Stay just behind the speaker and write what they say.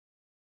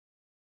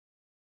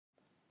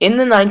In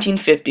the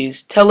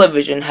 1950s,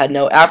 television had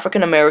no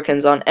African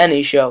Americans on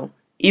any show.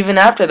 Even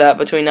after that,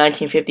 between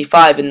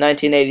 1955 and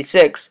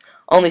 1986,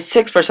 only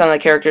 6% of the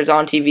characters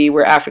on TV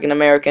were African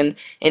American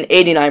and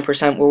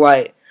 89% were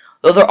white.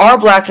 Though there are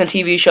blacks in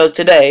TV shows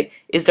today,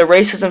 is the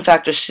racism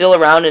factor still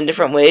around in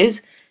different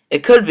ways?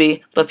 It could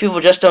be, but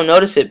people just don't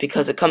notice it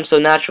because it comes so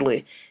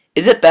naturally.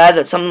 Is it bad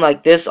that something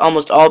like this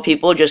almost all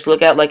people just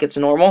look at like it's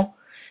normal?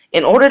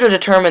 In order to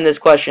determine this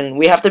question,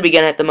 we have to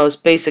begin at the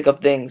most basic of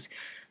things.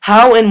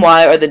 How and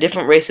why are the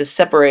different races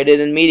separated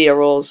in media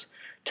roles?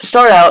 To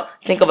start out,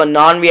 think of a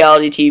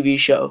non-reality TV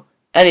show.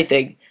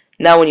 Anything.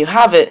 Now when you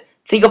have it,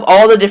 think of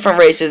all the different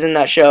races in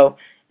that show,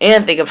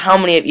 and think of how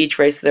many of each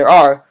race there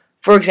are.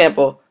 For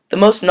example, the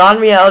most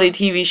non-reality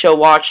TV show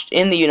watched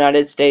in the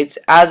United States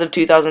as of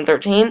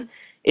 2013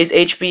 is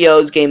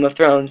HBO's Game of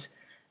Thrones.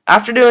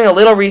 After doing a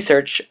little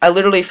research, I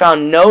literally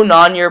found no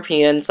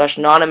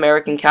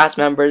non-European/non-American cast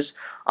members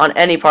on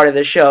any part of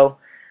the show.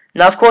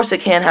 Now, of course,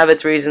 it can have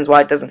its reasons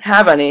why it doesn't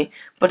have any,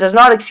 but does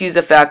not excuse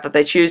the fact that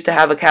they choose to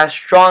have a cast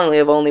strongly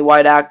of only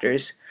white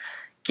actors.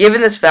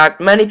 Given this fact,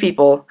 many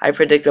people, I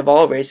predict of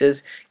all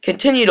races,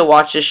 continue to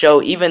watch the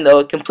show even though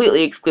it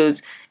completely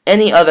excludes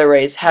any other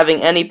race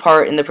having any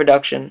part in the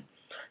production.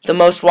 The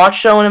most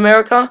watched show in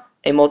America,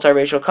 a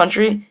multiracial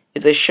country,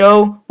 is a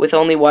show with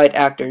only white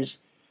actors.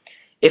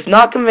 If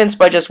not convinced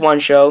by just one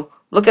show,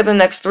 look at the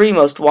next three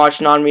most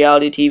watched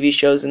non-reality TV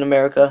shows in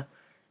America: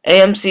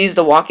 AMC's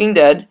The Walking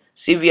Dead,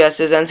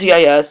 CBS's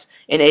NCIS,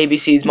 and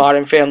ABC's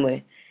Modern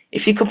Family.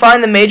 If you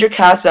combine the major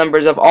cast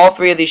members of all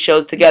three of these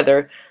shows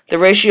together, the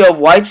ratio of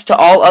whites to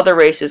all other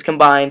races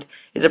combined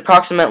is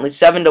approximately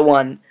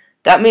 7-1.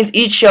 That means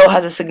each show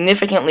has a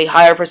significantly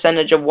higher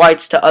percentage of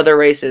whites to other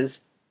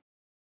races.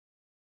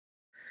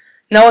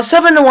 Now, a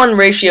 7-1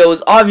 ratio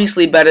is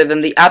obviously better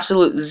than the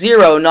absolute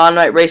zero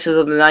non-white races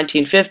of the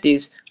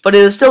 1950s, but it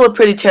is still a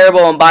pretty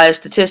terrible and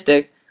biased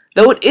statistic.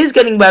 Though it is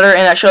getting better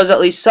and it shows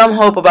at least some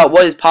hope about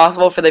what is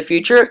possible for the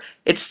future,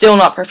 it's still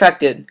not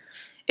perfected.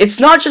 It's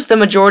not just the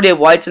majority of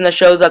whites in the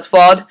shows that's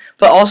flawed,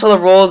 but also the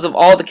roles of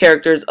all the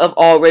characters of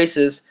all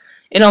races.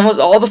 In almost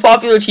all the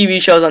popular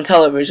TV shows on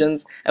television,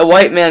 a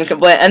white man can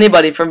play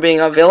anybody from being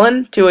a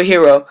villain to a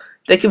hero.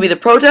 They could be the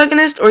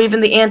protagonist or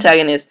even the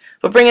antagonist,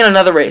 but bring in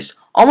another race.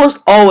 Almost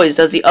always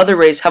does the other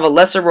race have a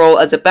lesser role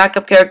as a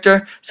backup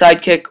character,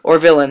 sidekick, or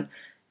villain.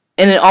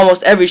 And in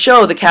almost every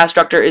show, the cast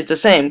structure is the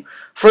same.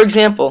 For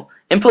example,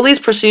 in police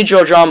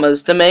procedural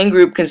dramas, the main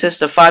group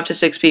consists of 5 to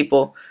 6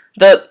 people.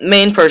 The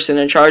main person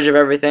in charge of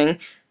everything,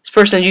 this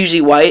person is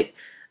usually white.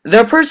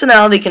 Their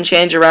personality can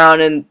change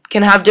around and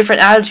can have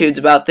different attitudes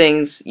about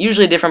things,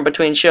 usually different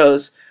between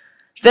shows.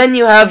 Then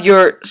you have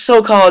your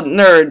so-called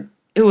nerd,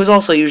 who is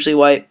also usually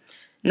white.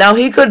 Now,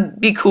 he could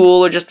be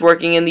cool or just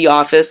working in the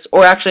office,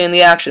 or actually in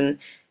the action.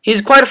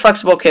 He's quite a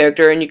flexible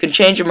character, and you can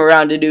change him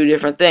around to do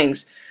different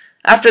things.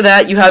 After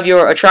that, you have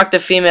your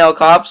attractive female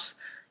cops,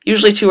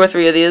 usually 2 or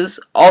 3 of these,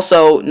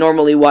 also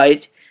normally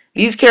white.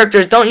 These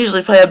characters don't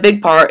usually play a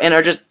big part and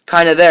are just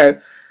kinda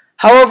there.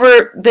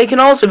 However, they can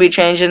also be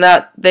changed in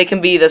that they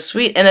can be the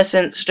sweet,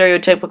 innocent,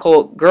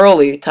 stereotypical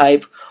girly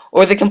type,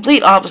 or the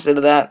complete opposite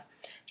of that.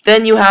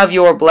 Then you have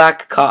your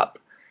black cop.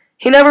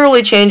 He never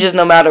really changes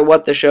no matter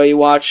what the show you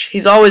watch.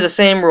 He's always the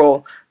same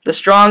role, the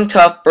strong,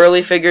 tough,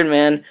 burly-figured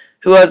man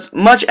who has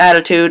much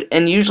attitude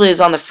and usually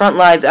is on the front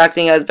lines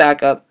acting as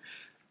backup.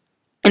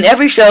 In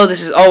every show,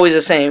 this is always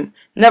the same,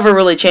 never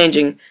really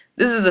changing.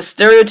 This is the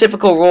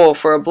stereotypical role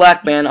for a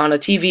black man on a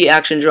TV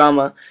action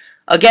drama.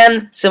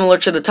 Again, similar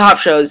to the top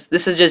shows,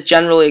 this is just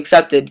generally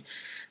accepted.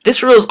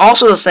 This rule is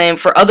also the same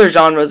for other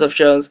genres of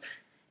shows.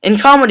 In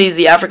comedies,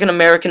 the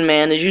African-American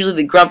man is usually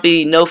the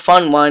grumpy,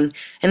 no-fun one,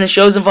 and in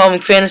shows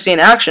involving fantasy and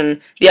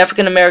action, the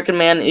African-American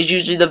man is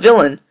usually the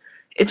villain.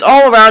 It's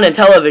all around in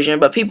television,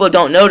 but people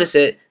don't notice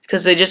it,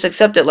 because they just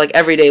accept it like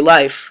everyday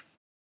life.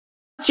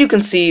 As you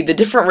can see, the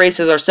different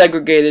races are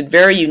segregated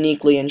very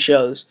uniquely in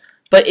shows.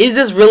 But is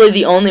this really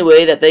the only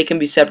way that they can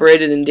be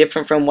separated and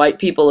different from white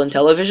people in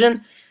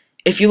television?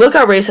 If you look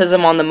at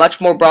racism on the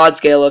much more broad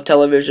scale of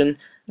television,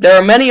 there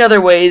are many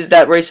other ways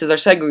that races are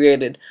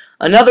segregated.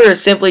 Another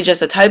is simply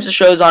just the types of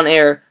shows on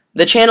air,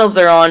 the channels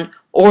they're on,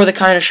 or the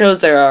kind of shows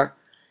there are.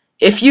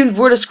 If you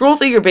were to scroll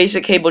through your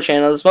basic cable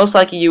channels, most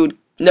likely you would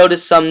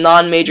notice some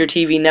non-major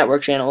TV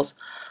network channels.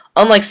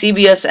 Unlike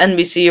CBS,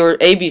 NBC, or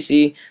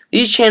ABC,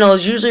 these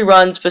channels usually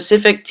run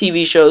specific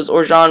TV shows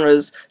or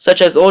genres,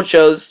 such as old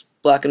shows,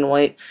 black and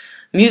white,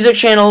 music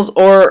channels,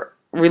 or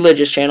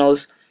religious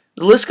channels.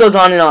 The list goes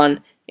on and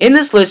on. In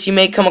this list, you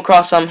may come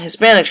across some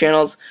Hispanic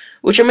channels,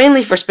 which are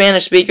mainly for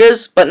Spanish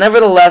speakers, but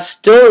nevertheless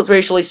still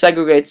racially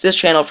segregates this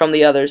channel from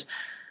the others.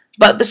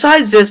 But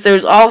besides this, there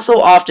is also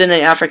often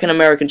an African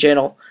American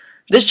channel.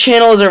 This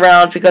channel is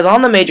around because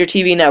on the major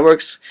TV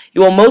networks,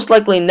 you will most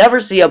likely never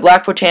see a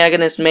black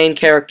protagonist main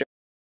character.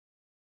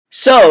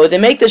 So, they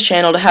make this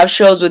channel to have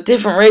shows with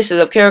different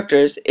races of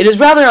characters. It is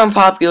rather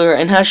unpopular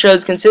and has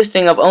shows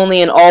consisting of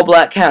only an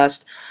all-black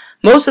cast.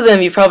 Most of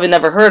them you've probably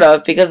never heard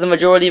of because the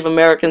majority of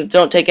Americans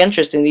don't take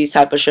interest in these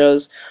type of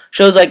shows.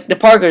 Shows like The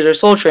Parkers or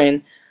Soul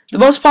Train. The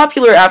most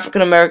popular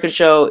African American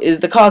show is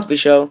The Cosby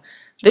Show.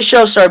 This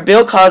show starred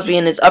Bill Cosby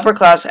and his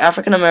upper-class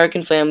African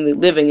American family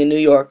living in New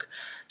York.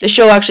 This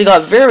show actually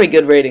got very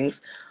good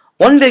ratings.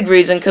 One big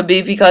reason could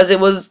be because it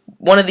was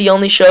one of the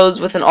only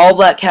shows with an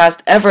all-black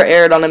cast ever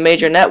aired on a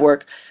major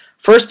network.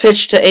 First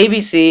pitched to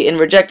ABC and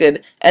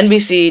rejected,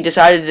 NBC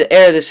decided to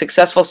air the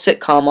successful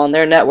sitcom on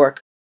their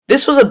network.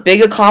 This was a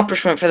big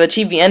accomplishment for the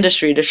TV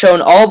industry to show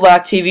an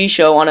all-black TV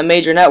show on a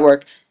major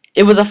network.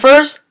 It was a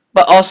first,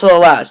 but also a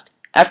last.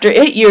 After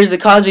 8 years, The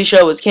Cosby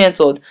Show was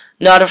canceled,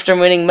 not after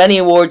winning many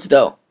awards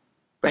though.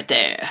 Right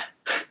there.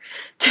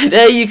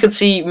 Today you could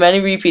see many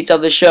repeats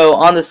of the show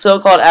on the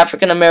so-called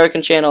African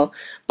American channel,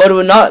 but it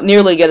would not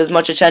nearly get as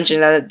much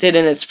attention as it did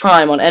in its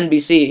prime on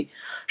NBC.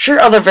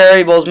 Sure, other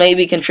variables may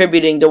be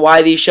contributing to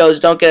why these shows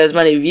don't get as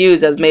many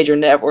views as major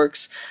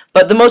networks,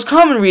 but the most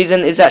common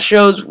reason is that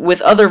shows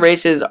with other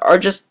races are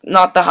just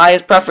not the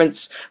highest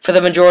preference for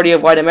the majority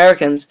of white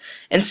Americans.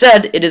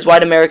 Instead, it is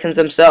white Americans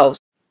themselves.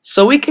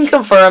 So we can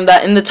confirm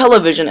that in the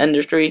television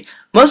industry,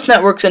 most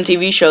networks and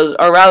TV shows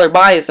are rather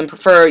biased and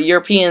prefer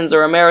Europeans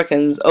or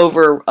Americans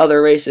over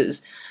other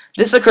races.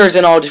 This occurs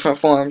in all different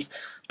forms.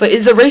 But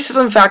is the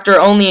racism factor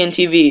only in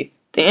TV?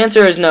 The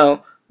answer is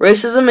no.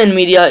 Racism in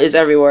media is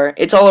everywhere.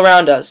 It's all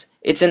around us.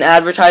 It's in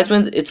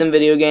advertisements, it's in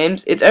video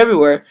games, it's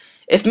everywhere.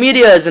 If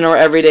media is in our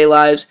everyday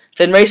lives,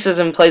 then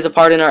racism plays a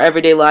part in our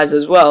everyday lives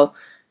as well.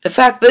 The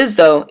fact is,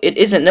 though, it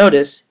isn't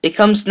noticed. It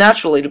comes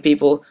naturally to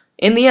people.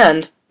 In the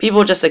end,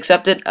 people just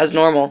accept it as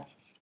normal.